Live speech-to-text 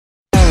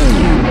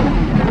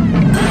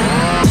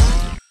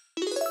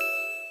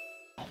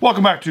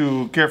Welcome back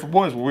to Careful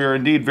Boys. We are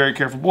indeed very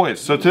careful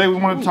boys. So today we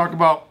wanted to talk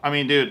about, I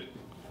mean, dude,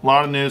 a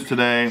lot of news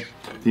today.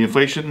 The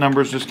inflation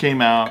numbers just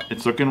came out.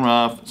 It's looking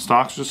rough.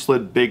 Stocks just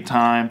slid big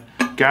time.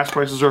 Gas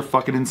prices are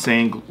fucking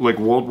insane, like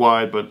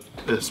worldwide, but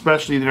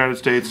especially in the United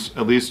States,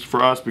 at least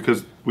for us,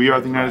 because we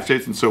are the United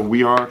States, and so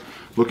we are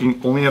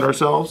looking only at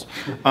ourselves.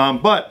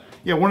 But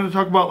yeah, I wanted to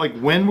talk about, like,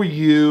 when were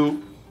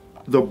you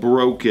the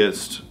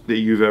brokest that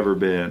you've ever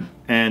been?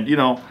 And, you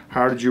know,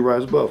 how did you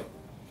rise above?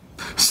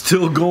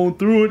 Still going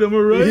through it, am I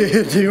right?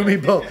 Yeah, you and me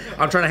both.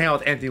 I'm trying to hang out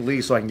with Anthony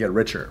Lee so I can get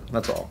richer.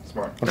 That's all.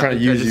 Smart. I'm trying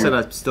to use I you. said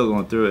I'm still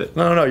going through it.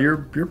 No, you're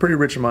pretty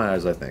rich in my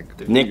eyes, I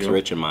think. Nick's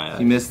rich in my eyes.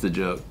 You missed the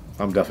joke.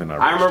 I'm definitely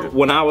not I rich. remember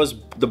when I was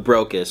the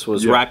brokest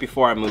was right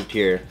before I moved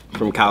here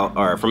from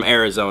from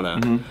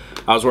Arizona.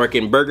 I was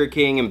working Burger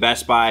King and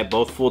Best Buy,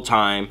 both full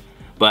time,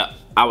 but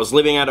I was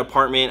living at an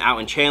apartment out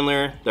in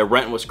Chandler. The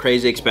rent was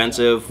crazy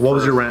expensive. What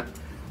was your rent?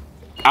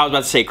 I was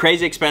about to say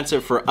crazy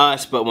expensive for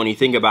us, but when you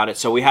think about it,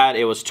 so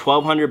it was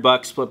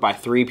 $1,200 split by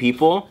 3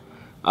 people.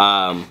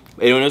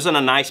 It was in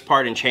a nice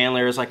part in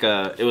Chandler.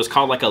 It was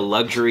called like a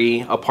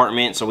luxury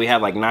apartment. So we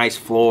had like nice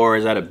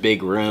floors, had a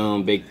big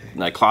room, big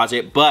like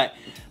closet. But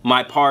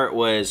my part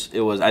I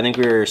think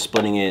we were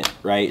splitting it,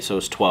 right? So it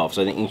was 12.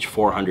 So I think each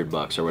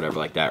 $400 or whatever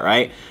like that,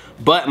 right?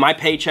 But my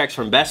paychecks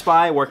from Best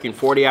Buy, working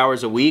 40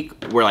 hours a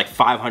week, were like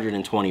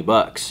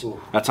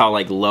 $520. That's how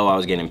like low I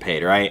was getting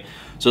paid, right?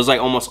 So it was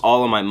like almost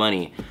all of my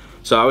money.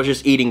 So I was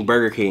just eating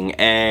Burger King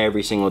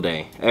every single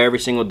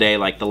day,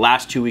 like the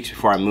last 2 weeks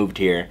before I moved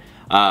here.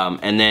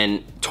 And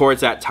then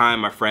towards that time,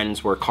 my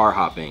friends were car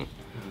hopping.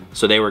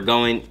 So they were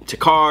going to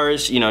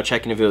cars, you know,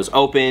 checking if it was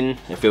open.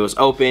 If it was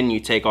open, you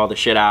take all the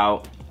shit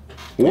out.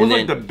 What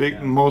was like the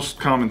most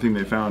common thing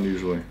they found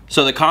usually?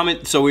 So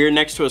we were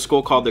next to a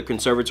school called the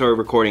Conservatory of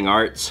Recording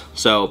Arts.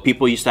 So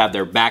people used to have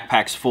their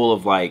backpacks full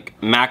of like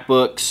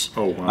MacBooks.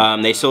 Oh,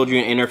 wow. They sold you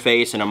an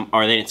interface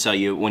or they didn't sell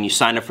you. When you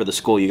signed up for the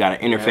school, you got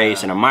an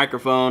interface and a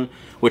microphone,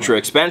 which were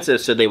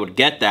expensive. So they would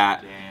get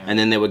that and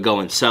then they would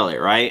go and sell it,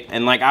 right?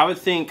 And like I would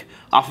think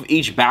off of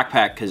each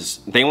backpack,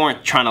 because they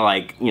weren't trying to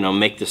like, you know,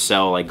 make the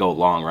sell like go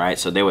long, right?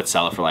 So they would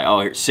sell it for like,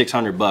 oh, here's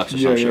 $600 or some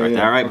shit like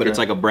that, right? Okay. But it's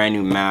like a brand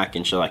new Mac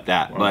and shit like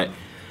that. Wow. But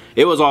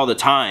it was all the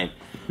time.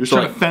 You're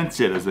trying to fence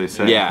it, as they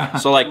say. Yeah.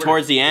 So like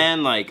towards the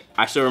end, like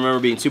I still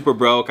remember being super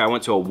broke. I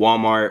went to a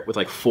Walmart with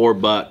like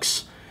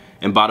 $4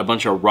 and bought a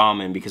bunch of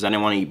ramen because I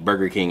didn't want to eat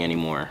Burger King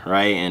anymore,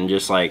 right? And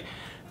just like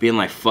being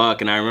like,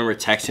 fuck. And I remember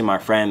texting my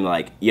friend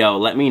like, yo,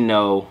 let me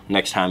know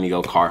next time you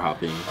go car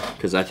hopping,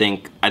 because I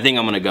think I'm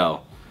gonna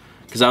go.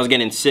 Because I was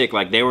getting sick.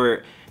 Like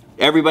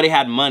everybody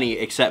had money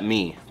except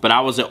me, but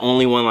I was the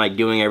only one like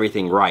doing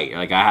everything right.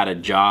 Like I had a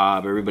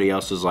job. Everybody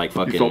else was like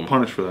fucking. You felt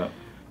punished for that.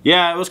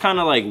 Yeah, it was kind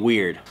of like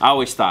weird. I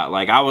always thought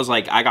I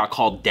got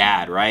called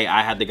dad, right?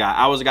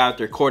 I was the guy at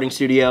the recording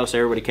studio, so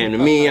everybody came to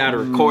me. I had to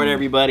record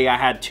everybody. I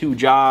had 2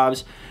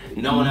 jobs.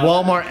 No one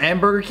else. Walmart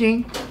and Burger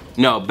King?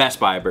 No, Best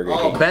Buy, Burger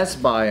King.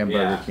 Best Buy and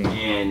Burger King.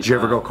 And, did you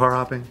ever go car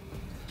hopping?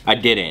 I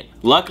didn't.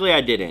 Luckily,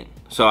 I didn't.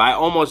 So I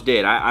almost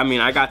did. I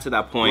mean, I got to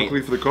that point.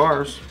 Luckily for the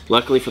cars.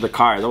 Luckily for the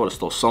cars. I would have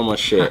stole so much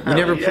shit. You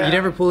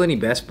never pull any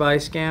Best Buy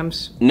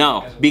scams?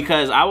 No,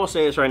 because I will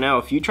say this right now.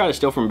 If you try to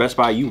steal from Best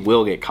Buy, you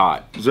will get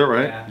caught. Is that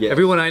right? Yeah. Yes.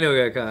 Everyone I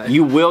know got caught.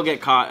 You will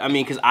get caught. I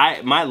mean, because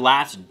my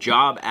last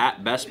job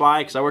at Best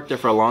Buy, because I worked there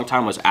for a long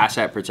time, was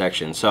asset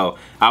protection. So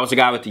I was the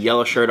guy with the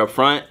yellow shirt up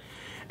front.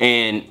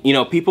 And, you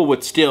know, people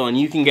would steal and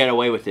you can get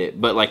away with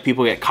it. But, like,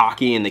 people get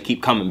cocky and they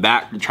keep coming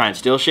back to try and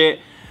steal shit.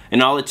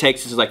 And all it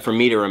takes is like for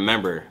me to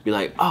remember, be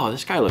like, oh,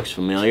 this guy looks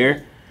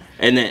familiar.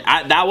 And then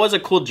that was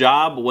a cool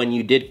job when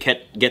you did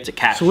get to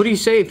catch. So what do you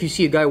say if you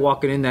see a guy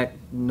walking in that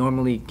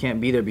normally can't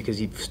be there because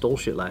he stole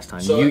shit last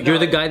time? So, you're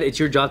the guy that it's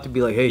your job to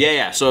be like, hey.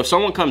 Yeah. So if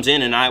someone comes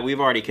in and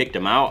we've already kicked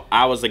him out,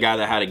 I was the guy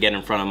that had to get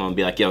in front of him and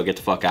be like, yo, get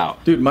the fuck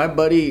out. Dude, my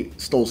buddy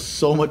stole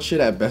so much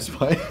shit at Best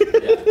Buy.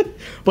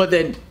 But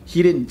then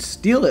he didn't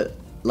steal it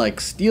like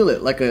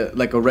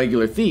a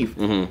regular thief.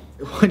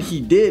 What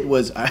he did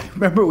was, I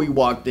remember we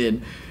walked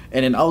in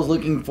and then I was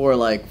looking for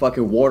like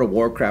fucking World of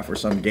Warcraft or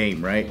some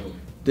game, right?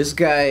 This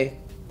guy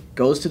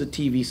goes to the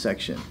TV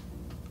section,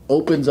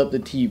 opens up the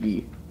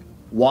TV,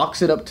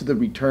 walks it up to the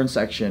return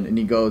section, and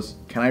he goes,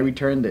 can I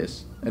return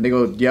this? And they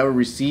go, do you have a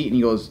receipt? And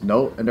he goes,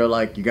 no. And they're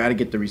like, you gotta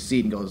get the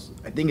receipt. And he goes,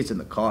 I think it's in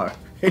the car.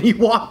 And he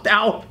walked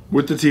out.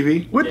 With the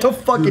TV? With the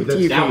fucking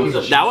TV.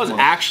 That was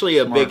actually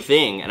a big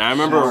thing. And I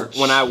remember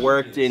when I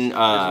worked in,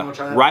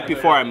 right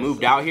before I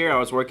moved out here, I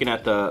was working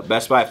at the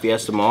Best Buy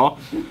Fiesta Mall.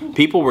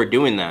 People were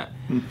doing that.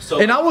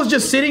 And I was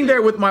just sitting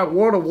there with my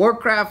World of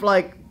Warcraft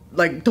like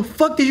the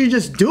fuck did you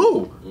just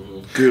do?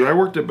 Dude, I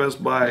worked at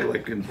Best Buy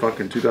like in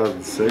fucking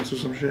 2006 or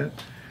some shit.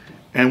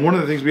 And one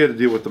of the things we had to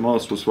deal with the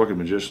most was fucking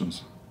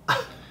magicians.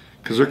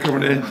 Because they're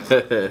coming in.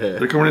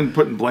 They're coming in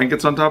putting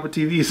blankets on top of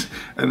TVs,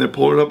 and they're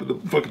pulling it up, and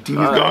the fucking TV's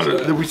gone. And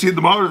then we see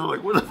the monitors.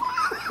 We're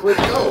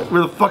like,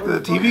 where the fuck did the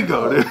TV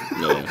go, dude?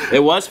 Yeah.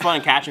 It was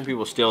fun catching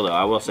people still, though.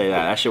 I will say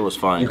that. That shit was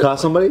fun. You caught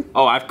somebody?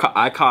 Oh, I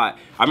caught.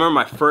 I remember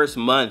my first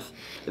month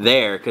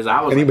there because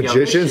I was Any like, yo,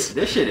 magicians?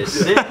 this shit is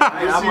sick.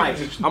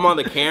 Right? I'm on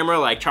the camera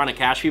like trying to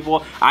catch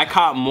people. I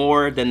caught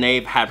more than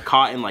they've had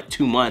caught in like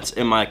 2 months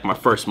in my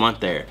first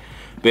month there.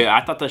 But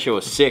I thought that shit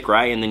was sick,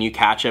 right? And then you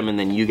catch them, and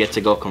then you get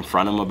to go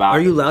confront them about. Are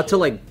you allowed to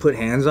like put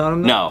hands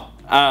on them?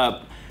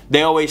 No.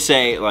 They always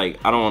say like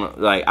I don't want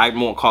to like I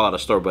won't call out a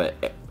store, but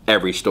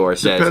every store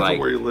says Depends like on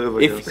where you live,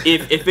 I guess.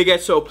 if it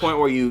gets to a point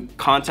where you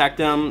contact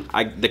them,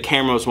 the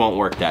cameras won't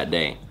work that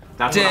day.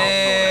 That's what I was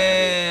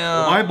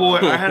told. My boy,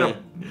 I had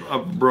a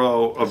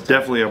bro,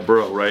 definitely a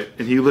bro, right?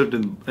 And he lived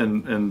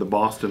in the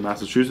Boston,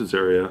 Massachusetts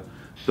area,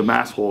 the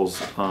Massholes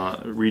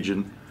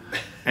region.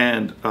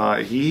 And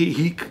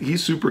he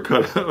super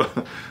cut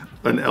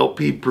an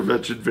LP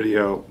prevention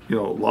video, you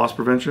know, loss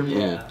prevention.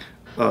 Yeah.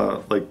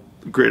 Like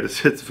greatest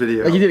hits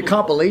video. Like you did a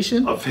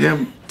compilation? Of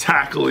him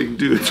tackling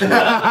dudes. So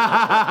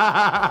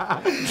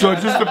it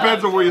just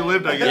depends on where you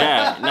lived, I guess.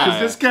 Yeah, no. Because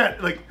this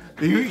cat, like,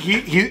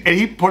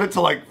 he put it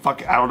to like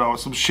fuck I don't know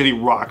some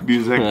shitty rock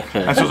music,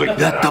 and so it's like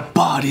let the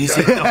bodies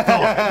hit the floor.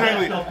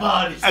 Exactly. The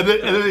bodies. And then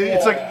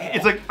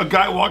it's like a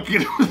guy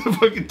walking in with the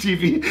fucking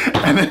TV,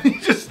 and then he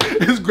just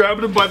is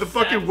grabbing him by the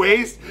fucking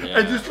waist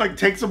and just like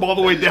takes him all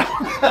the way down.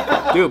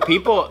 Dude,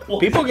 people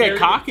get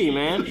cocky,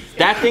 man.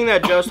 That thing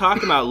that Joe's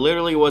talking about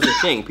literally was a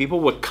thing. People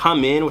would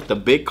come in with the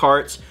big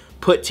carts,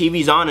 put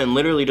TVs on, and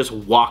literally just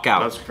walk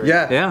out. That's crazy.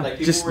 Yeah. Like,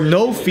 just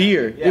no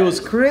fear. It was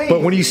crazy.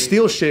 But when you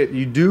steal shit,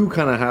 you do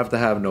kind of have to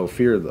have no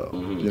fear, though.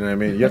 You know what I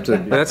mean? You have to.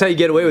 That's how you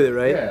get away with it,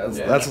 right?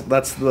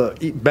 That's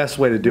the best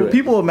way to do it.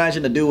 People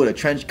imagine a dude with a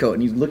trench coat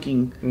and he's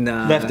looking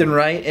Nah. left and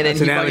right, and then That's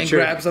he an fucking amateur.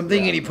 grabs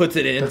something and he puts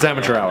it in. It's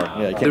amateur hour. Yeah,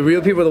 you The can't.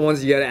 real people are the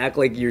ones you gotta act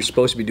like you're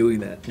supposed to be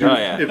doing that. Oh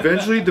yeah.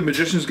 Eventually, the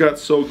magicians got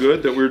so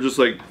good that we were just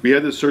like, we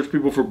had to search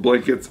people for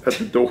blankets at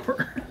the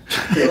door.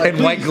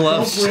 And white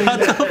gloves.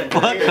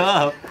 Fuck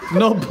up.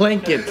 No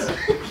blankets.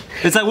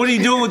 It's like, what are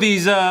you doing with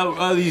these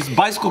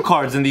bicycle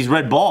cards and these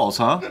red balls,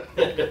 huh?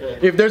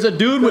 If there's a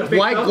dude with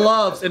white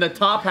gloves and a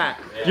top hat,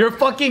 you're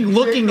fucking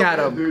looking at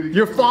him.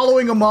 You're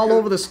following him all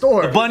over the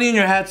store. Bunny in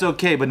your hat's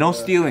okay, but no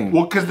stealing.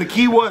 Well, because the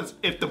key was,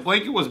 if the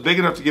blanket was big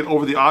enough to get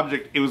over the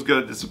object, it was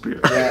gonna disappear.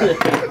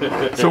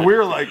 So we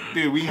were like,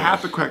 dude, we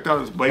have to crack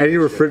down this blanket. Any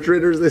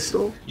refrigerators they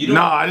stole?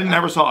 No, I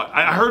never saw it.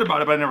 I heard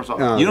about it, but I never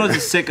saw it. You know what's a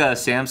sick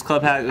Sam's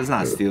Club had? It's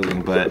not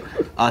stealing, but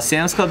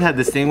Sam's Club had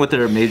this thing with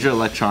their major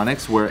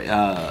electronics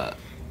where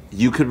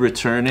you could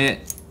return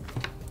it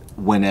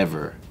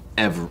whenever,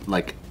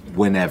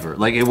 whenever.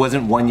 Like it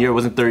wasn't 1 year, it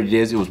wasn't 30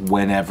 days, it was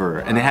whenever.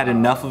 And it had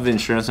enough of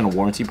insurance and a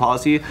warranty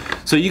policy.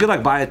 So you could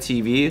like buy a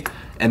TV,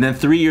 and then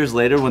 3 years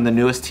later when the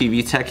newest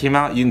TV tech came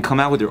out, you can come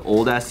out with your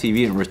old ass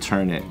TV and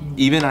return it.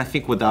 Even I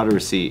think without a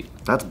receipt.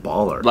 That's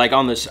baller. Like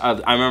on this, I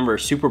remember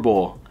Super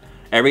Bowl.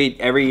 Every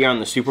year on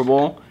the Super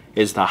Bowl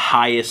is the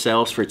highest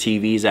sales for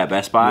TVs at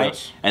Best Buy,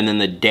 Yes. and then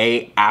the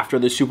day after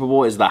the Super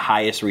Bowl is the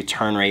highest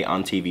return rate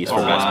on TVs for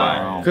Best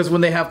Buy. Because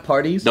when they have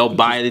parties, They'll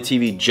buy the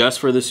TV just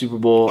for the Super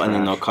Bowl, and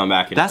then they'll come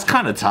back and That's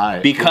kind of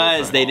tight.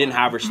 because they didn't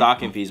have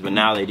restocking fees, but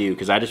now they do.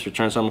 Because I just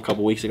returned some a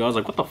couple weeks ago. I was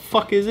like, "What the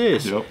fuck is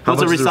this?" Yep. What's How a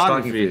much is the restocking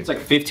restocking fee? fee? It's like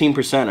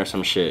 15% or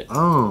some shit.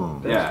 Oh.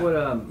 That's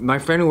what my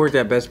friend who worked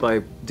at Best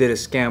Buy did a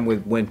scam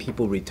with when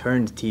people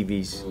returned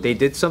TVs. They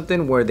did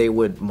something where they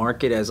would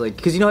mark it as like,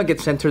 because you know it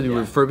gets sent to the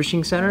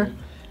refurbishing center.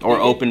 Or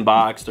open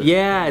boxed. Or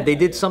Yeah, they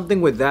did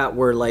something with that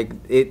where like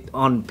it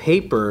on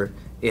paper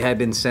it had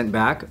been sent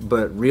back,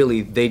 but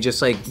really they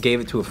just like gave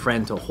it to a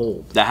friend to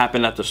hold. That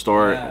happened at the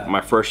store,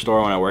 my first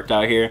store when I worked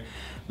out here.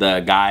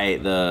 The guy,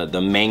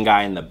 the main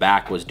guy in the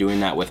back was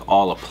doing that with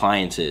all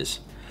appliances.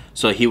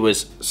 So he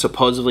was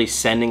supposedly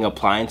sending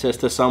appliances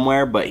to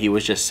somewhere, but he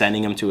was just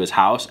sending them to his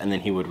house, and then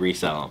he would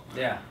resell them.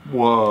 Yeah,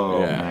 Whoa,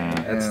 Yeah. man.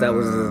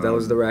 that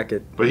was the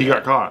racket. But he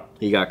got caught.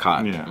 He got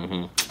caught.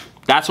 Yeah.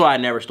 That's why I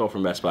never stole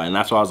from Best Buy, and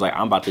that's why I was like,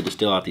 I'm about to just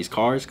steal out these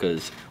cars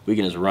because we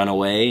can just run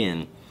away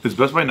and. Is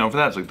Best Buy known for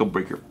that? It's like, they'll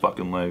break your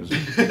fucking legs.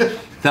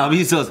 That'll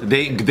be so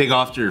they go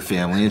after your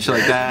family and shit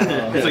like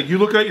that. It's like, you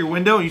look out your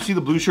window and you see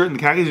the blue shirt and the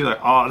khakis, you're like,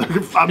 oh,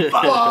 I'm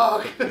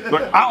fucked.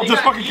 Like, I'll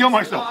just fucking kill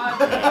myself.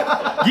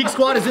 Geek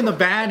Squad is in the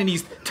van and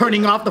he's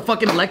turning off the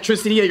fucking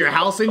electricity at your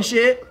house and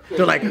shit.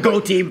 They're like, go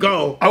team,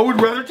 go. I would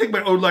rather take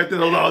my own life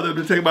than allow them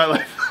to take my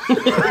life.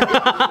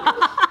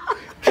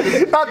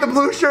 Not the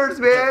blue shirts,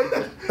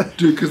 man.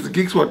 Dude, because the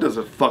Geek Squad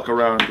doesn't fuck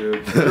around,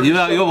 dude. You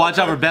know, watch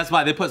out for Best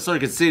Buy. They put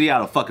Circuit City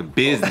out of fucking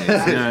business. You know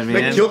what I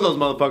They mean? killed those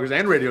motherfuckers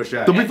and Radio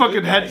Shack. There'll be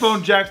fucking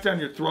headphone jacks down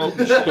your throat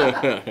and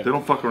shit. They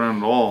don't fuck around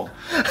at all.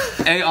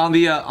 Hey, on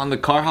the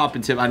car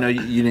hopping tip, I know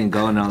you didn't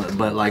go in on it,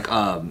 but like,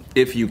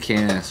 if you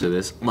can answer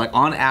this, like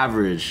on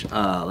average,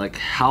 like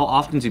how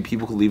often do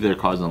people leave their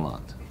cars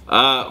unlocked?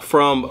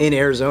 From In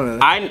Arizona.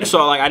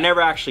 I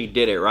never actually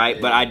did it,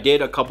 right? But I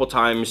did a couple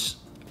times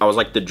I was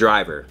like the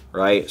driver,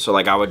 right? So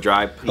like I would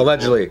drive. People,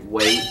 Allegedly.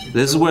 wait.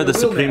 This is where the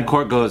Supreme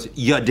Court goes,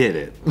 you did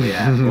it.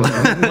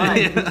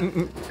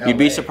 You'd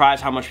be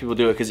surprised how much people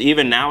do it, because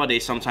even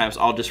nowadays sometimes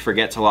I'll just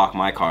forget to lock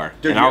my car,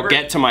 and I'll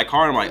get to my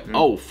car and I'm like,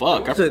 oh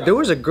fuck. I So forgot. there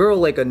was a girl,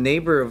 like a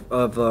neighbor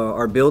of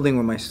our building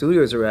where my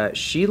studios are at.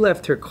 She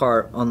left her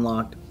car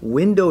unlocked,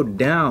 window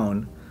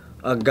down.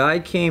 A guy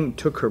came,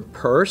 took her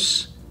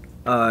purse,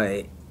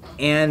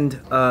 and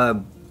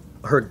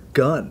her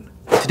gun.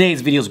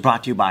 Today's video is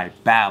brought to you by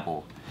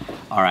Babbel.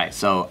 All right,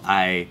 so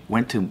I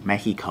went to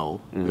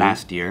Mexico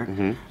last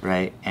year,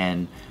 right?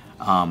 And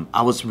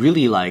I was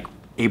really like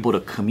able to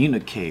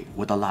communicate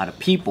with a lot of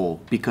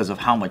people because of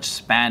how much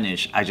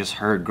Spanish I just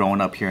heard growing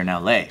up here in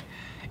LA.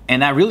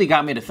 And that really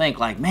got me to think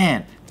like,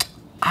 man,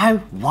 I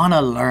want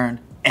to learn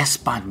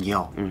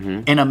Espanol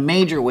in a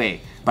major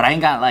way, but I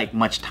ain't got like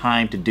much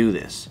time to do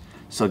this.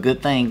 So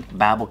good thing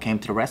Babbel came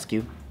to the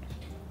rescue.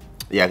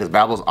 Yeah, because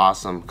Babbel's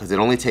awesome because it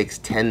only takes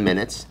 10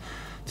 minutes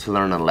to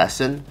learn a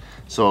lesson.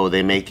 So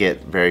they make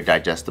it very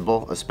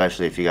digestible,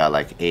 especially if you got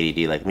like ADD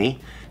like me,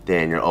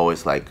 then you're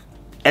always like,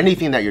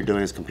 anything that you're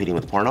doing is competing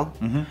with porno,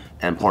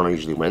 and porno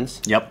usually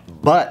wins. Yep.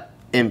 But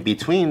in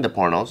between the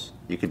pornos,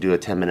 you could do a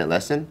 10-minute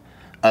lesson,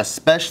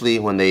 especially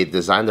when they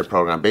designed the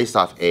program based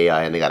off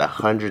AI and they got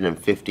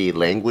 150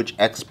 language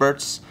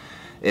experts.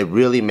 It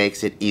really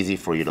makes it easy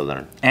for you to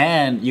learn.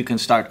 And you can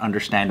start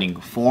understanding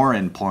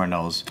foreign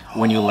pornos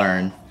when you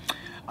learn,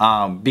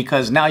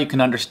 because now you can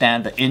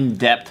understand the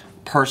in-depth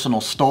personal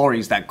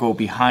stories that go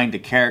behind the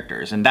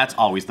characters, and that's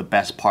always the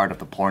best part of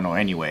the porno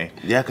anyway.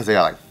 Yeah, because they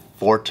got like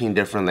 14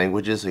 different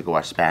languages. So you can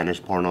watch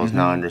Spanish pornos,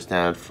 now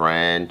understand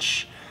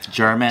French,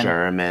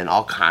 German,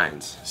 all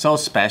kinds. So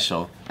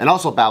special. And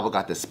also Babbel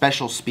got the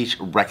special speech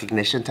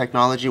recognition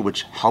technology,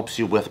 which helps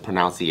you with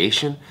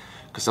pronunciation.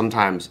 Because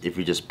sometimes if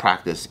you just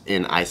practice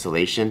in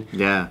isolation,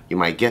 you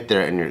might get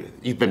there and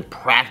you've been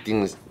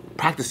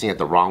practicing it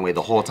the wrong way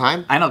the whole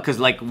time. I know, because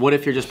like, what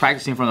if you're just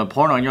practicing from the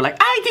porno and you're like,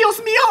 ay Dios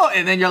mío,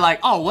 and then you're like,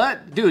 oh,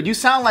 what? Dude, you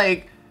sound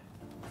like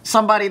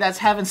somebody that's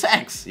having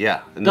sex.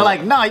 Yeah. They're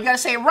like, no, you gotta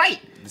say it right.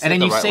 And then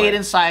the you right say way. it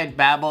inside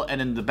Babbel, and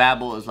then the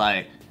Babbel is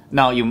like,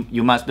 no,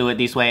 you must do it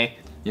this way.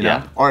 You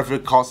know? Or if you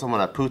call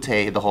someone a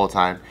pute the whole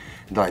time,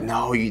 and they're like,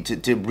 no,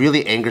 to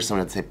really anger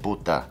someone, to say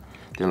puta.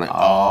 They're like,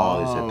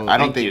 oh, I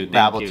don't think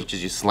Babbel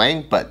teaches you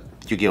slang, but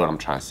you get what I'm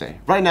trying to say.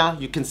 Right now,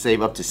 you can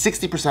save up to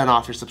 60%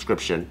 off your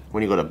subscription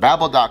when you go to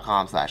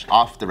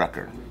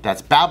babbel.com/offtherecord.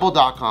 That's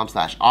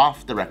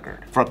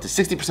babbel.com/offtherecord for up to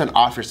 60%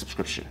 off your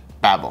subscription.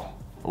 Babbel,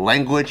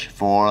 language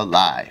for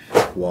life.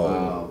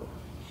 Whoa.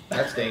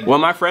 That's dangerous.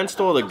 When my friend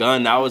stole the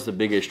gun, that was the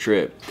biggest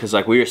trip. Because,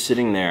 like, we were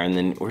sitting there, and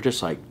then we're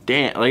just like,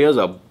 damn. Like, it was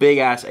a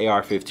big-ass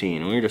AR-15.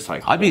 And we were just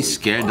like, I'd be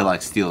scared to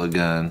like steal a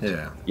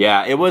gun.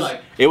 Yeah, it was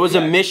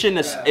a mission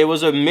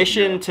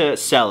to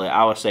sell it.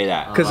 I would say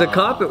that. Because a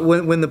cop,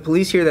 when the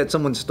police hear that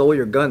someone stole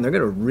your gun, they're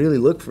gonna really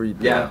look for you.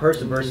 Yeah,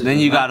 person versus. Then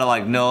you gotta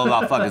like know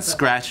about fucking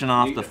scratching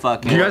off the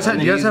fucking. Do you guys have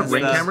and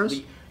ring stuff.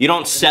 cameras? You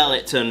don't sell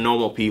it to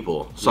normal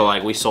people. So,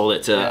 like, we sold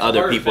it to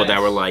other people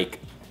that were like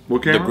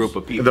What the cameras? group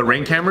of people. The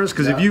ring cameras?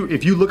 Because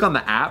if you look on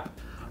the app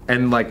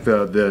and like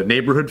the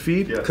neighborhood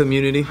feed,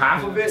 Community.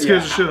 half of it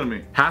Scares the shit out of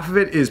me. half of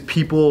it is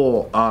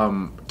people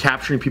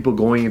capturing people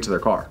going into their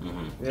car.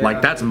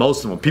 Like that's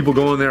most of them. People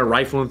going there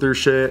rifling through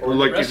shit. Or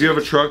like if you have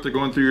a truck, they're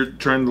going through your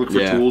trying to look for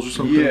Yeah. tools or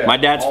something. My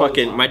dad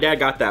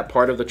got that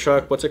part of the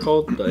truck. What's it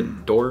called? The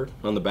door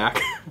on the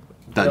back.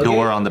 The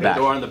door on the back.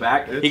 Door on the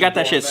back. He got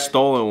that shit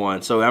stolen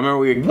once. So I remember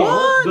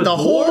What? The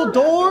whole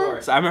door?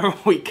 So I remember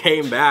we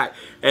came back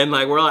and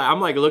like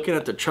I'm like looking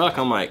at the truck.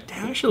 I'm like,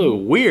 damn, that shit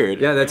look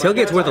weird. Yeah, that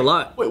tailgate's worth a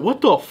lot. Wait,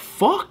 what the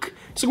fuck?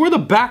 It's like, we're the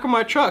back of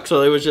my truck.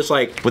 So it was just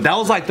like, But that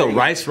was like the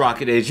Rice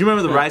Rocket age. You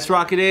remember the Rice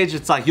Rocket age?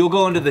 It's like you'll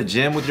go into the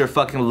gym with your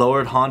fucking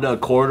lowered Honda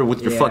Accord or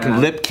with your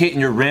fucking lip kit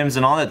and your rims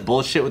and all that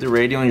bullshit with your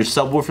radio and your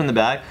subwoofer in the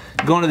back.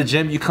 You go into the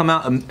gym, you come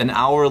out an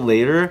hour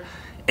later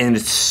and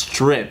it's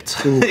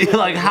stripped. You're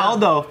like, how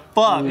the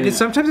fuck? And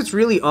sometimes it's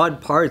really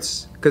odd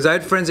parts. Because I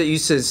had friends that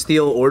used to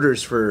steal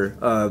orders for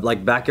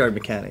like backyard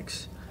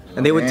mechanics,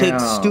 and they would take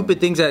stupid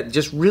things that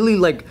just really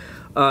like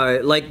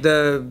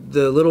the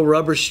little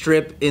rubber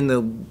strip in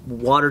the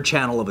water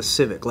channel of a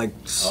Civic, like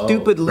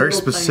stupid little Very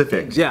tiny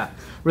specific. things. Yeah,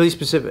 really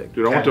specific.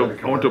 Dude, I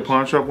went to a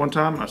pawn shop one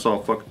time. I saw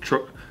a fucking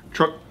truck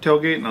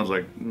tailgate, and I was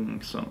like,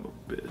 son of a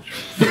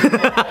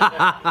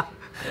bitch.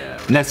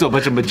 Next to a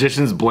bunch of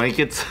magicians'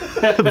 blankets,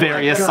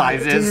 various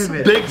sizes.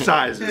 Big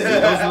sizes. Dude.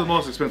 Those are the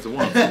most expensive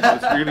ones. You're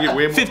gonna get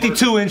way more.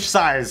 52-inch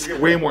size.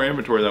 Way more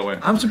inventory that way.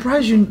 I'm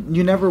surprised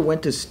you never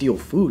went to steal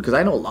food, because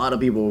I know a lot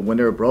of people when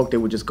they were broke they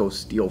would just go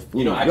steal food.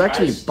 You know, I You tried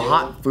actually to steal-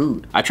 bought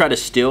food. I tried to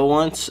steal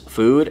once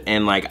food,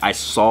 and like I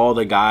saw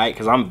the guy,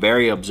 because I'm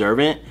very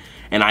observant,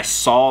 and I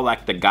saw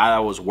like the guy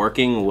that was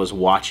working was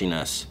watching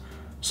us.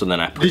 So then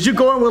I put Did you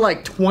go in with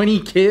like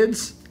 20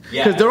 kids?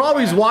 Yeah. Because they're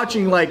always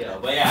watching like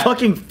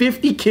fucking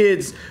 50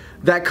 kids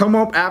that come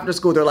up after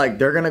school. They're like,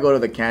 they're gonna go to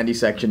the candy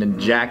section and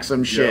jack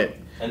some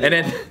shit. And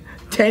then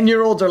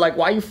 10-year-olds are like,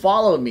 why you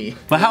following me?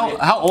 But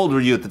how old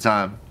were you at the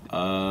time?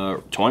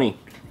 20.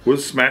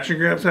 Was smash and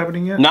grabs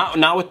happening yet?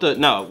 Not with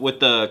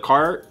the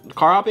car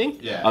hopping.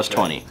 Yeah, I was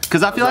 20.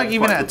 Because I feel like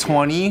even at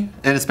 20,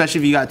 and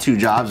especially if you got 2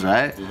 jobs,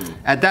 right?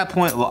 At that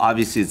point, well,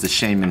 obviously it's a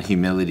shame and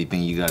humility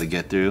thing you got to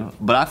get through.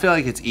 But I feel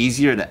like it's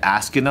easier to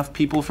ask enough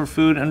people for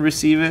food and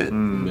receive it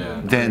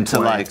than to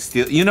like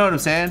steal. You know what I'm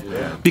saying?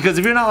 Yeah. Because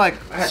if you're not like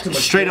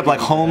straight up like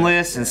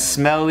homeless and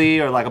smelly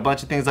or like a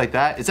bunch of things like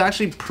that, it's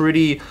actually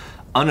pretty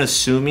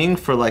unassuming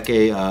for like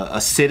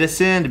a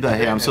citizen to be like,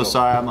 hey, I'm so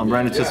sorry, I'm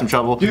running into some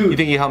trouble. Dude, you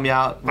think you help me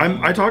out?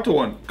 I talked to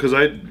one because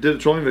I did a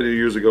trolling video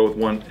years ago with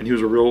one, and he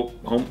was a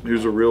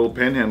real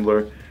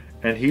panhandler,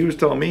 and he was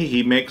telling me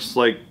he makes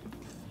like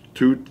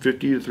 $250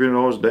 to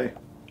 $300 a day.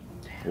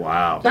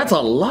 Wow. That's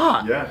a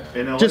lot. Yeah,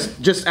 in LA.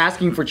 Just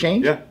asking for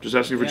change. Yeah, just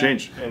asking for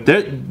change.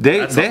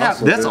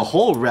 That's a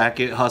whole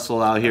racket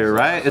hustle out here,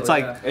 right? It's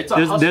like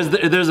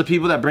there's the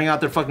people that bring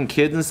out their fucking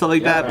kids and stuff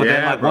like that, but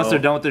then like once they're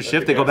done with their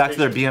shift, they go back to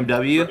their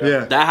BMW.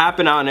 Yeah. That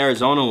happened out in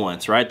Arizona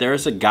once, right? There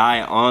was a guy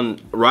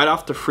right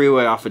off the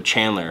freeway off of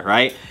Chandler,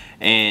 right?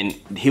 And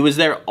he was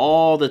there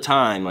all the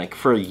time, like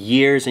for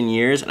years and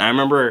years. And I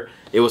remember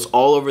it was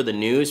all over the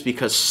news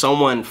because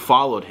someone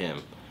followed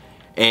him.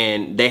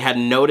 And they had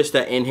noticed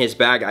that in his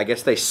bag, I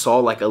guess they saw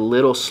like a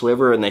little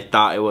sliver and they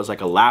thought it was like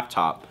a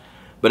laptop,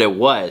 but it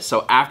was.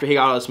 So after he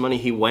got all this money,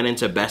 he went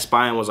into Best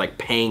Buy and was like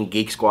paying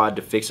Geek Squad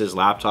to fix his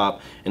laptop,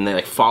 and they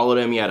like followed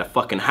him. He had a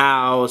fucking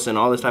house and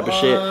all this type of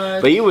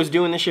shit. But he was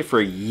doing this shit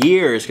for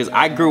years because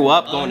I grew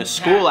up going to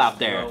school out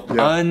there.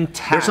 Yeah.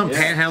 Untapped. There's some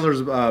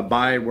panhandlers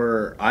by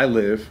where I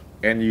live,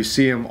 and you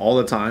see them all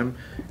the time,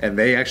 and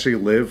they actually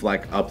live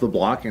like up the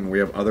block, and we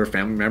have other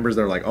family members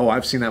that are like, oh,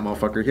 I've seen that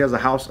motherfucker. He has a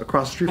house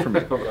across the street from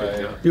me.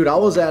 Dude, I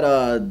was at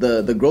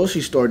the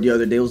grocery store the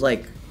other day. It was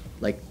like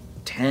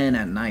 10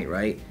 at night,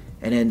 right?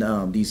 And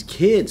then these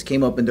kids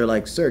came up and they're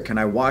like, sir, can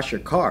I wash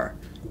your car?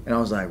 And I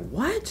was like,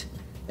 what?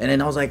 And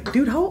then I was like,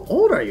 dude, how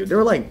old are you? They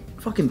were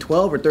like fucking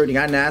 12 or 13.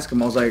 I didn't ask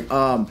them. I was like,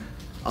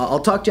 I'll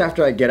talk to you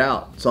after I get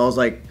out. So I was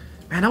like,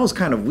 man, that was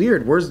kind of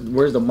weird. Where's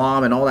the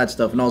mom and all that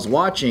stuff? And I was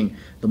watching.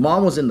 The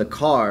mom was in the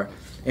car,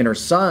 and her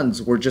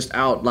sons were just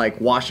out like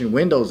washing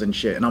windows and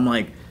shit. And I'm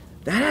like,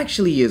 that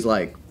actually is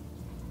like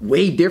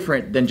way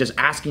different than just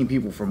asking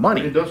people for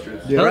money.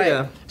 Industrious. Yeah. Right.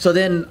 Yeah. So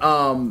then,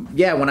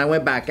 when I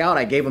went back out,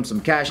 I gave him some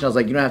cash, and I was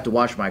like, you don't have to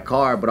wash my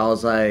car. But I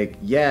was like,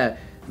 yeah,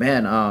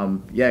 man,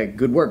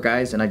 good work,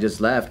 guys. And I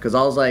just left because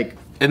I was like,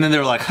 And then they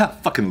were like, ha,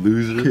 fucking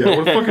loser. Yeah,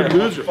 what a fucking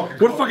loser.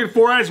 What a fucking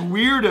Four Eyes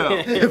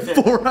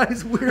weirdo. Four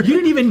Eyes weirdo. We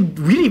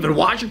didn't even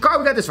wash your car.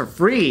 We got this for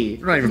free.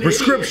 Not even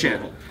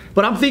prescription.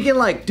 But I'm thinking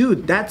like,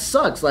 dude, that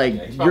sucks.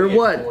 Like, you're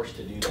what,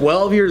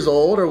 12 years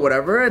old or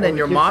whatever, and then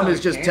your mom is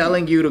just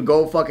telling you to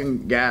go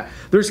fucking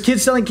There's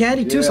kids selling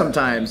candy too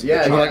sometimes.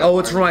 Yeah. And you're like, oh,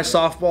 it's for my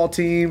softball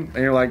team,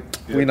 and you're like,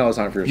 we know it's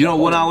time for your. You know,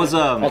 when I was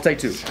I'll take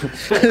 2.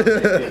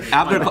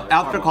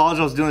 after college,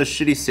 I was doing a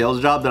shitty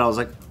sales job that I was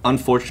like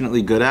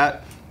unfortunately good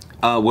at.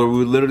 Where we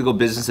would literally go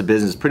business to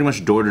business, pretty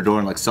much door to door,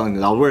 and like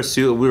selling. I'll wear a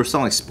suit. We were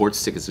selling like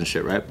sports tickets and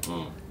shit, right?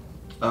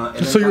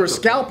 So you were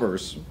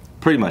scalpers.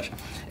 Pretty much.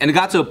 And it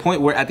got to a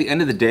point where at the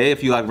end of the day,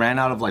 if you like ran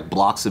out of like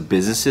blocks of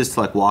businesses to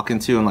like walk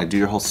into and like do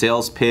your whole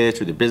sales pitch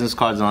with your business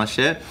cards and all that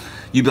shit,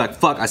 you'd be like,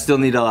 fuck, I still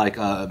need to like,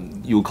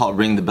 you would call it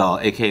ring the bell,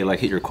 aka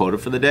like hit your quota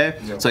for the day.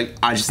 Yep. It's like,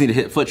 I just need to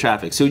hit foot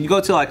traffic. So you go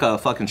to like a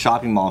fucking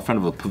shopping mall in front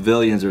of a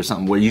pavilions or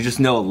something where you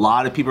just know a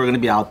lot of people are gonna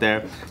be out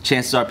there.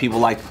 Chances are people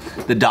like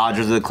the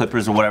Dodgers or the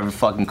Clippers or whatever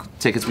fucking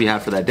tickets we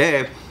have for that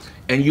day.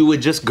 And you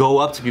would just go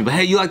up to people,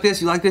 hey, you like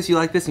this, you like this, you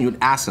like this, and you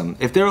would ask them.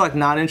 If they were like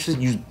not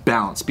interested, you just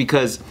bounce,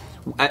 because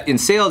in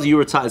sales, you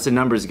were taught it's a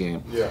numbers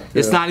game. Yeah.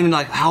 It's not even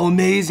like how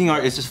amazing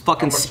are. It's just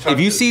fucking. If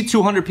you see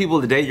 200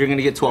 people a day, you're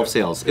gonna get 12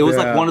 sales. It was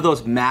like one of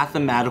those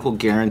mathematical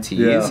guarantees.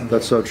 Yeah,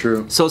 that's so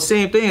true. So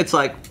same thing. It's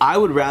like I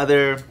would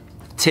rather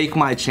take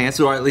my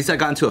chances, or at least I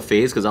got into a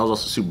phase because I was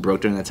also super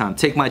broke during that time.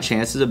 Take my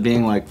chances of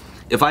being like,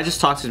 if I just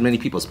talk to as many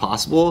people as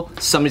possible,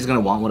 somebody's gonna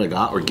want what I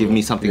got or give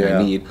me something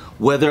I need,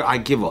 whether I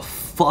give a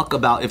fuck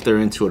about if they're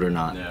into it or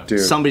not. Yeah.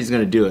 Somebody's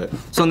gonna do it.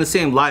 So in the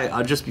same light,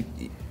 I'll just be.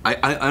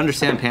 I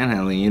understand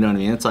panhandling, you know what I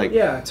mean? It's like,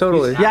 yeah,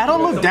 totally. Yeah, I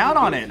don't look down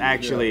on it,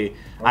 actually.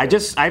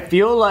 I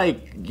feel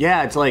like,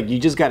 yeah, it's like you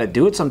just gotta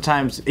do it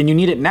sometimes, and you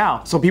need it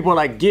now. So people are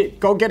like,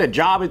 go get a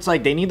job. It's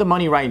like they need the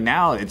money right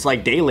now. It's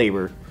like day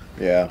labor.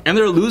 Yeah. And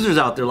there are losers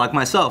out there like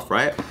myself,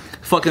 right?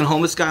 Fucking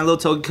homeless guy in Little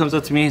Toki comes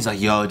up to me. He's like,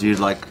 yo, dude,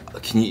 like,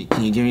 can you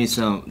give me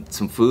some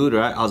food,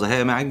 right? I was like,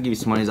 hey, man, I can give you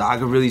some money. He's like, I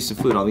could really use some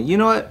food. I was like, you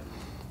know what?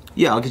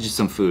 Yeah, I'll get you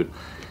some food.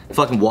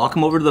 Fucking walk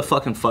him over to the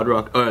fucking Fudd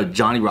Rock or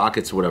Johnny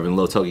Rockets or whatever in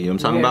Little Toki. You know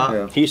what I'm talking about?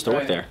 Yeah. He used to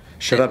work there.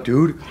 Shut up,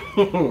 dude.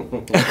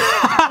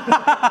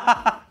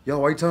 Yo,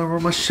 why you telling me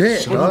about my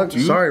shit, dog?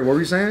 Sorry, what were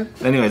you saying?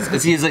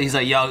 Anyways, he's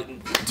like, yo,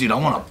 dude, I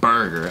want a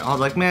burger. I was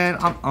like, man,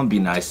 I'm gonna be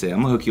nice today.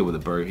 I'm gonna hook you up with a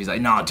burger. He's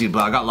like, nah, dude,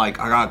 but I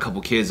got a couple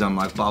kids. I'm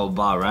like, blah, blah,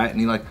 blah, right? And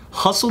he like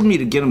hustled me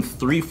to get him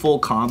 3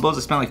 full combos. I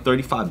spent like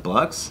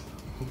 $35.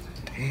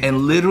 Damn. And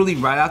literally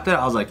right after that,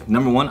 I was like,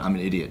 number 1, I'm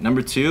an idiot.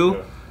 Number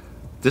 2,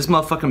 This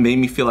motherfucker made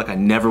me feel like I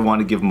never want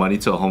to give money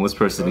to a homeless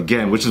person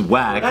again, which is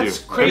whack. That's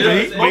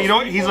crazy. But you know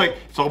what? He's like,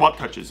 it's all about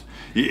touches.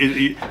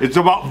 It's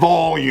about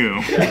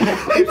volume.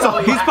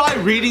 So he's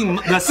probably reading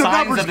the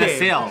signs of the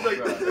sale.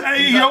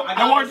 Hey, you know,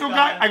 I walk to a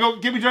guy, I go,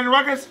 give me Johnny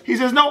Ruckus. He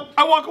says, no,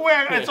 I walk away.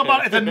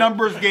 It's a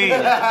numbers game.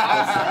 He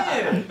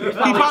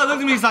probably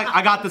looks at me, he's like,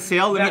 I got the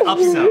sale, let me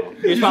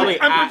upsell. He's probably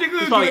I'm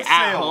particularly good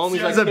at at home.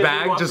 He's There's like, a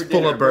bag just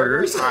full of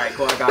burgers. All right,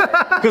 cool, I got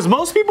it. Because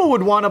most people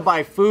would want to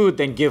buy food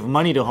than give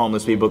money to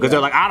homeless people because they're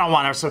like, I don't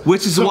want to.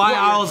 Which is why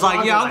I was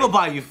like, yeah, I'll go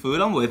buy you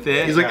food. I'm with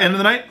it. He's like, end of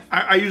the night,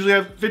 I usually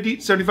have 50,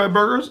 75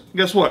 burgers.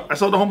 Guess what? I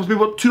sell to homeless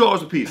people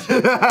 $2 a piece.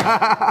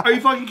 Are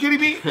you fucking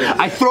kidding me?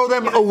 I throw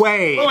them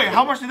away. Oh wait,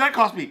 how much did that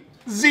cost me?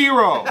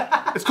 0.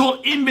 It's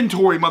called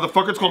inventory,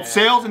 motherfucker. It's called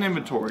sales and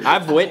inventory.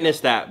 I've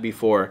witnessed that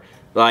before.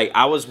 Like,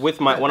 I was with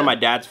one of my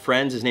dad's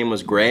friends. His name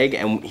was Greg,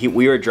 and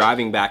we were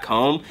driving back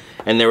home,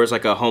 and there was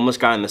like a homeless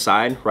guy on the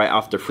side right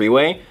off the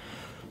freeway.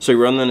 So he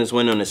runs on his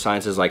window and his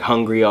sign says like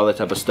hungry, all that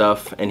type of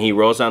stuff. And he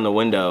rolls down the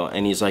window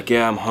and he's like,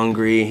 yeah, I'm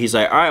hungry. He's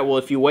like, all right, well,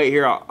 if you wait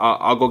here,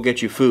 I'll go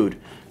get you food.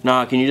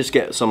 Nah, can you just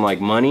get some like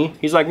money?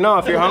 He's like, no,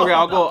 if you're hungry,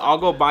 I'll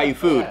go buy you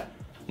food.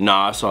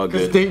 Nah, it's all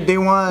good. They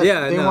want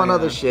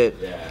other shit.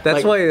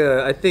 That's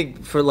why I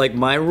think for like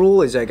my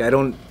rule is like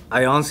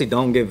I honestly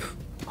don't give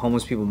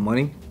homeless people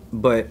money,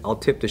 but I'll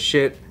tip the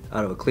shit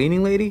out of a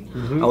cleaning lady.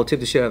 I'll tip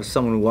the shit out of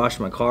someone who washed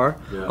my car.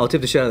 I'll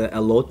tip the shit out of the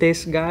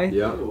elotes guy.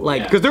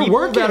 Like, because they're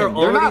working. that are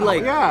They're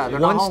already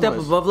not- one step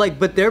homeless. above, like,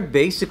 but they're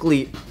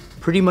basically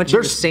pretty much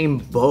in the same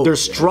boat. They're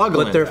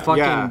struggling. but they're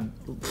fucking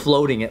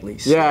floating at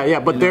least.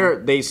 But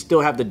they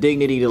still have the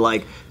dignity to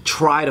like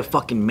try to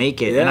fucking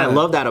make it, and I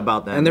love that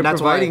about them. And they're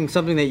that's providing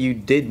something that you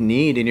did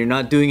need, and you're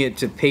not doing it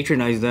to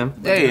patronize them.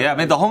 Hey, yeah, I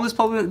mean, the homeless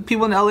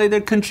people in LA,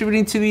 they're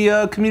contributing to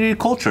the community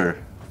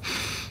culture.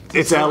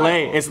 It's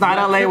LA. It's not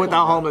LA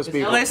without homeless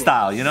people. LA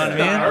style, you know what I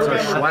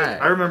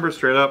mean? I remember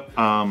straight up,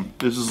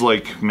 this is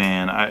like,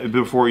 man,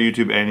 before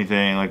YouTube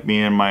anything, like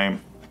me and my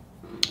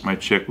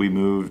chick, we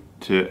moved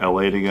to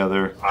LA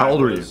together. How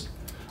old were you?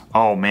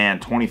 Oh man,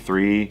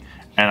 23.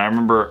 And I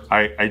remember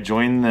I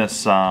joined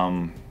this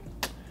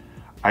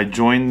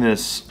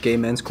Gay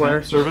men's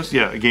choir service.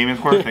 Yeah, Gay men's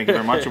choir. Thank you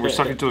very much. And we're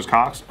sucking to his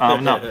cocks.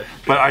 No,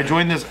 but I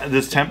joined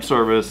this temp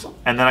service,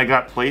 and then I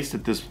got placed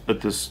at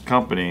this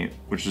company,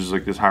 which is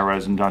like this high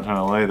rise in downtown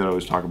LA that I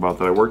always talk about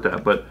that I worked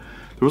at. But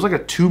there was like a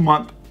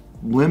 2-month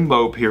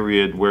limbo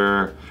period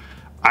where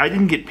I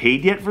didn't get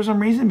paid yet for some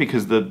reason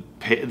because they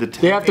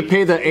have to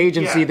pay the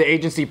agency. Yeah. The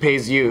agency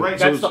pays you. Right,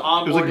 so it was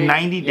like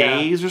 90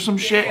 days or some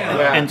shit.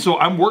 Yeah. And so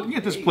I'm working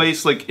at this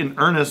place like in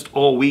earnest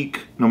all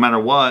week, no matter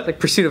what. Like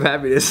Pursuit of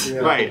Happiness. Yeah.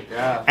 Right.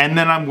 Yeah. And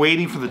then I'm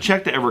waiting for the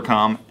check to ever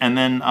come. And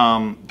then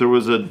there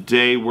was a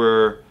day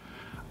where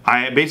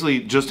I basically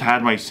just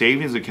had my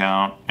savings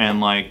account and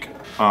like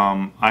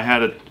I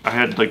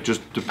had like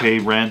just to pay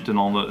rent and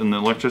the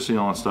electricity and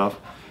all that stuff.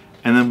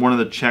 And then one of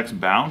the checks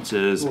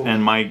bounces,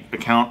 and my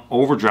account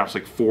overdrafts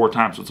like 4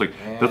 times. So it's like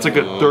that's like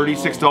a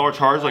 $36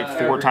 charge, like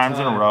 4 times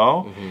in a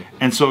row.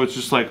 And so it's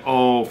just like,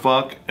 oh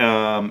fuck.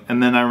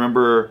 And then I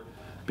remember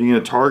being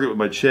at Target with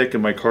my chick,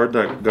 and my card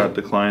got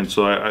declined.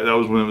 So that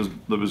was when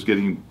it was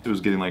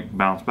getting like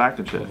bounced back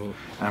and shit. And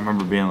I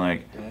remember being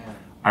like,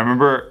 I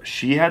remember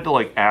she had to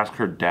like ask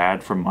her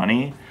dad for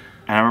money,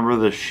 and I remember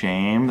the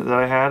shame that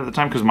I had at the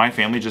time because my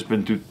family just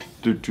been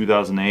through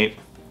 2008,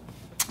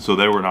 so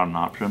they were not an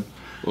option.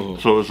 So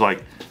it was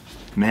like,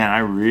 man, I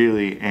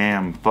really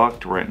am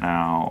fucked right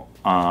now.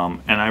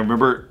 And I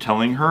remember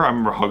hugging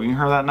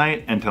her that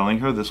night and telling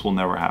her this will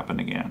never happen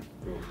again.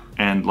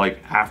 And like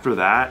after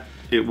that,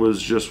 it was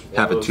just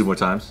happened 2 more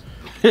times.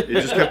 It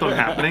just kept on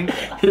happening.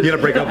 You gotta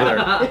break up with her.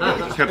 It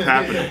just kept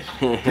happening.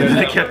 And then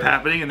it kept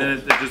happening, and then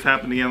it just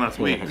happened again last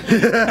week.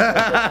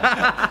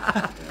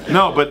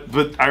 No,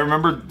 but I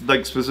remember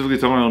like specifically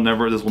telling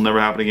her this will never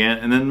happen again.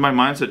 And then my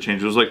mindset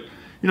changed. It was like,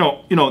 you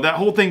know that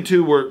whole thing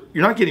too, where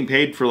you're not getting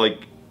paid for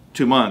like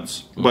 2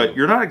 months, but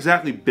you're not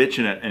exactly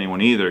bitching at anyone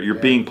either. You're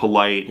being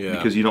polite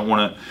because you don't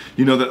want to,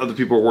 you know that other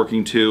people are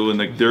working too, and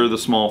like they're the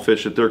small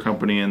fish at their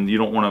company, and you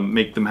don't want to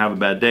make them have a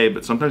bad day.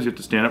 But sometimes you have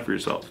to stand up for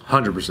yourself.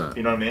 100%.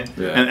 You know what I mean?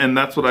 Yeah. And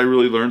that's what I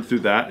really learned through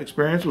that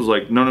experience was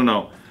like,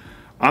 no.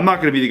 I'm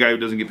not going to be the guy who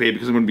doesn't get paid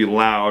because I'm going to be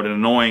loud and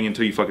annoying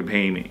until you fucking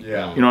pay me.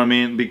 Yeah. You know what I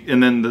mean?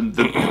 And then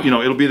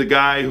it'll be the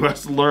guy who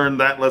has to learn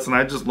that lesson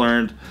I just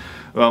learned.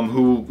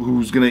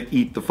 Who's gonna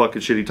eat the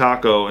fucking shitty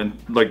taco and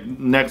like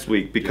next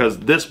week because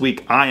this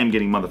week I am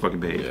getting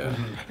motherfucking paid. Yeah.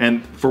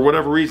 And for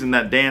whatever reason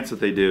that dance that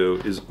they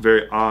do is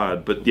very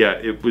odd, but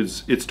yeah,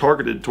 it's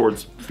targeted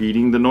towards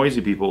feeding the noisy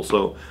people,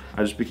 so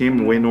I just became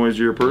a way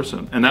noisier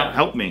person, and that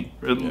helped me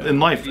in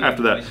life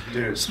after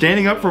that.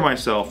 Standing up for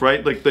myself,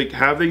 right? Like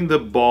having the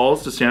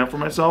balls to stand up for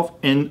myself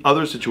in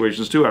other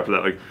situations too after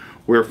that, like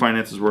where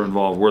finances were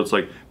involved, where it's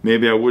like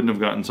maybe I wouldn't have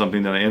gotten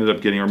something that I ended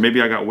up getting, or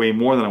maybe I got way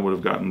more than I would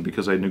have gotten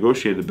because I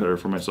negotiated better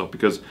for myself.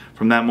 Because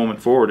from that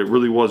moment forward, it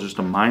really was just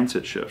a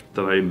mindset shift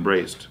that I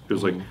embraced. It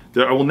was like,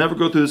 I will never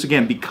go through this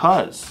again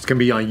because it's gonna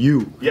be on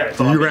you. Yeah,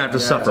 you're gonna have to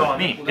suffer.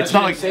 It's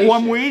not like, oh,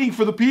 I'm waiting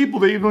for the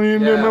people that you don't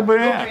even remember.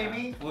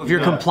 Well, If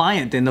you're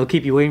compliant, then they'll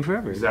keep you waiting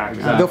forever.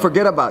 Exactly. They'll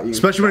forget about you.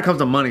 Especially when it comes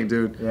to money,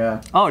 dude.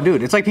 Yeah. Oh,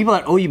 dude, it's like people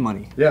that owe you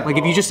money. Yeah. Like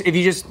if you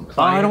just,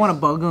 oh, I don't want to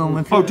bug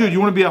them. Oh, dude, you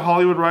want to be a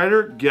Hollywood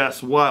writer?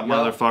 Guess what,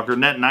 motherfucker?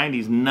 Net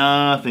 90's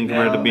nothing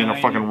compared to being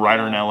a fucking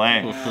writer in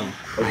LA.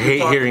 I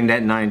hate hearing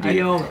net 90. I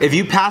know. If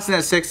you pass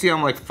net 60,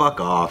 I'm like, fuck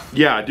off.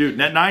 Yeah, dude,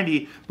 net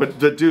 90. But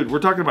dude, we're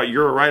talking about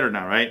you're a writer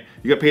now, right?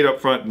 You get paid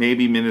up front,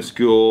 maybe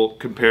minuscule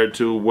compared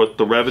to what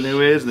the revenue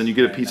is, and then you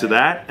get a piece of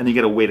that, and you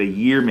got to wait a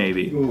year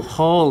maybe.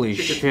 Holy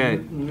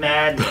shit.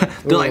 Mad.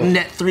 They're like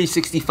net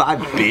 365,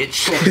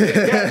 bitch.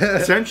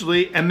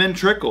 Essentially, and then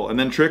trickle, and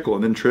then trickle,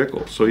 and then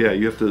trickle. So yeah,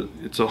 you have to.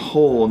 It's a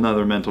whole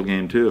another mental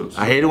game too.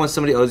 So. I hate it when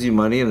somebody owes you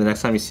money and the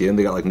next time you see them,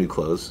 they got like new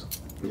clothes.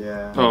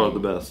 Yeah. Oh, the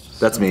best.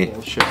 That's me.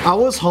 I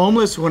was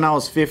homeless when I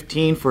was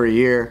 15 for a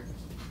year.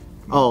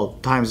 Oh,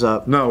 time's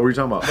up. No, what are you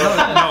talking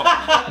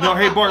about? No,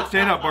 hey Bart,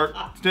 stand up, Bart,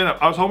 stand up.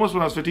 I was homeless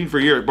when I was 15 for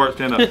a year. Bart,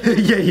 stand up.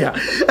 yeah.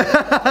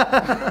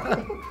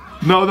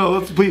 No,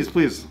 let's please.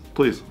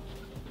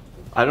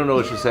 I don't know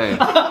what you're saying.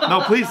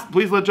 No,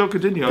 please let Joe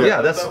continue.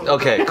 Yeah, that's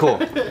okay, cool.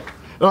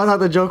 No, I thought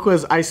the joke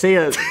was I say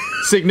a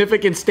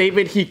significant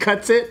statement, he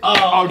cuts it.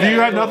 Oh, do you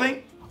have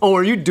nothing? Oh,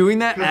 are you doing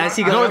that as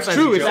he goes No, up it's as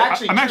true. a It's joke?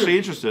 actually I'm true. actually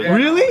interested.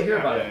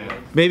 Really?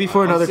 Maybe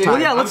for another time.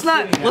 Well, yeah, let's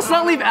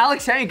not leave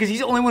Alex hanging because he's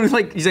the only one who's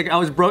like, he's like, I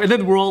was broke, and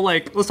then we're all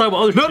like, let's talk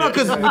about other No, shit. no,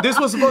 because this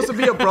was supposed to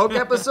be a broke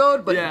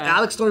episode, but Yeah.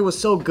 Alex's story was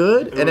so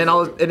good, and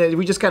then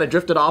we just kind of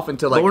drifted off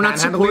into like. But we're not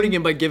panhandling. supporting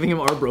him by giving him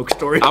our broke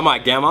story. I'm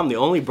like, damn, I'm the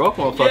only broke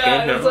motherfucker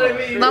in here. what I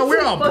mean. No,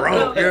 we're all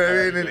broke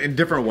in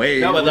different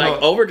ways. No, but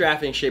like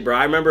overdrafting shit, bro.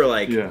 I remember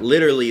like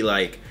literally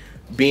like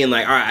being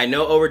like, all right, I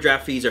know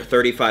overdraft fees are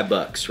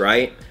 $35,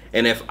 right?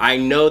 And if I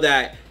know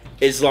that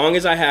as long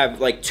as I have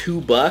like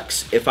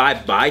 $2, if I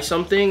buy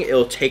something,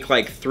 it'll take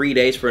like 3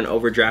 days for an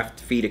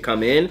overdraft fee to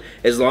come in.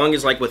 As long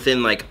as like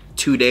within like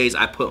 2 days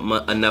I put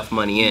enough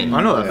money in.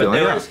 I know that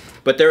feeling.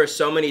 But there were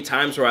so many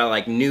times where I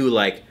like knew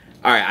like,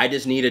 all right, I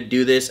just need to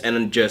do this, and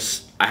then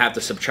just I have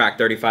to subtract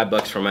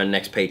 $35 from my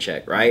next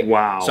paycheck, right?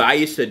 Wow. So I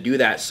used to do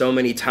that so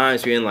many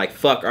times, being like,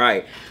 fuck, all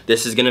right,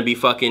 this is gonna be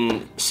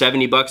fucking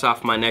 $70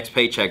 off my next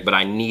paycheck, but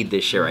I need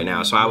this shit right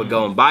now. So I would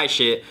go and buy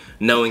shit,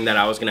 knowing that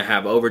I was gonna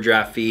have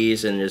overdraft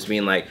fees, and just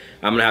being like,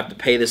 I'm gonna have to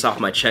pay this off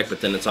my check,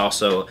 but then it's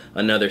also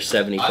another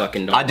 $70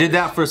 fucking dollars. I did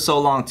that for so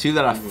long too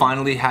that I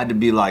finally had to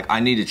be like, I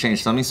need to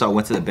change something. So I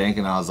went to the bank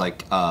and I was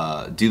like,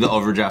 do the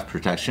overdraft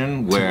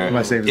protection where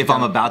My savings if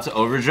I'm account. about to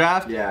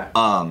overdraft,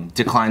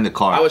 decline the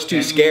card. I was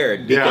too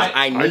scared because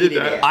I needed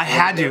it. I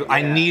had to.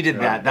 I needed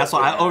that. That's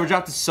why I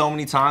overdrafted so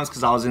many times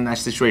because I was in that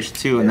situation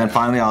too. And then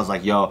finally I was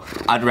like, yo,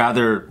 I'd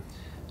rather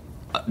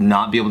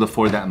not be able to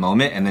afford that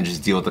moment and then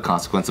just deal with the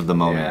consequence of the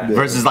moment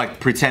versus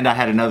like pretend I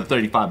had another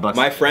 $35.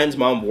 My friend's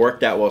mom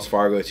worked at Wells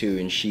Fargo too,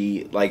 and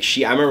she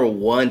I remember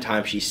one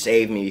time she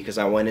saved me because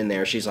I went in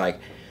there. She's like,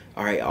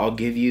 all right,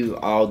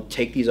 I'll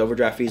take these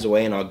overdraft fees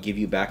away and I'll give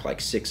you back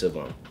like 6 of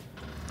them.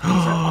 I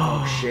was like,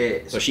 oh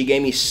shit. So she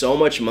gave me so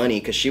much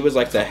money because she was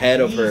like the head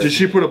of her. Did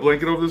she put a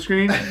blanket over the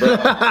screen? Make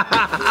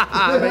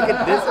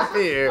it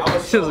disappear.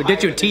 She'll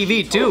get you a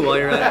TV too while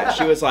you're at it.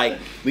 She was like,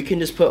 we can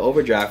just put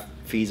overdraft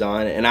fees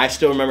on. And I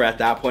still remember at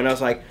that point I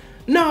was like,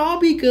 no, I'll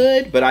be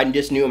good. But I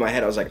just knew in my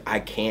head, I was like, I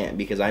can't,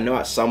 because I know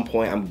at some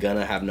point I'm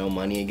gonna have no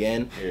money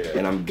again,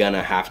 and I'm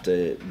gonna have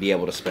to be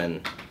able to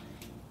spend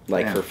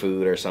like for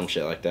food or some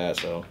shit like that.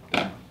 So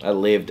I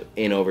lived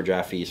in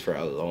overdraft fees for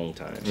a long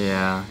time.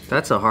 Yeah,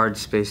 that's a hard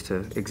space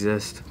to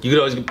exist. You could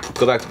always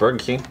go back to Burger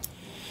King.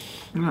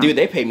 Dude,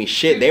 they paid me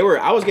shit.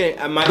 I was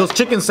getting Those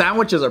chicken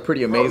sandwiches are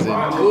pretty amazing.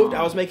 I moved,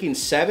 I was making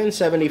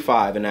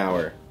 $7.75 an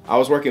hour. I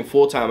was working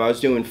full time. I was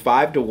doing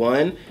 5 to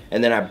 1,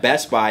 and then at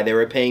Best Buy they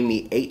were paying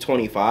me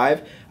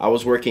 $8.25. I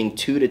was working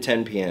 2 to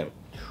 10 p.m.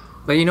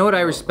 But you know what I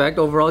respect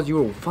overall is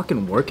you were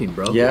fucking working,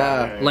 bro.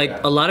 Yeah.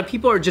 Like a lot of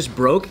people are just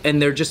broke and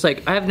they're just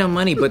like, I have no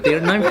money, but they're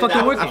not even fucking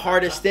That was working. the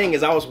hardest thing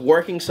is I was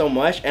working so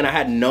much and I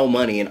had no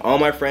money, and all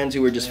my friends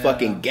who were just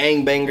fucking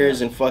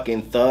gangbangers and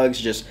fucking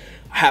thugs just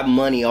have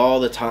money all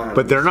the time.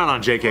 But they're not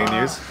on JK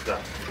News.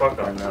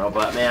 I know,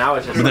 but man, I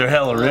was just They're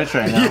hella rich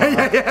right now.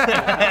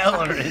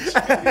 Hella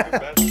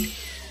rich.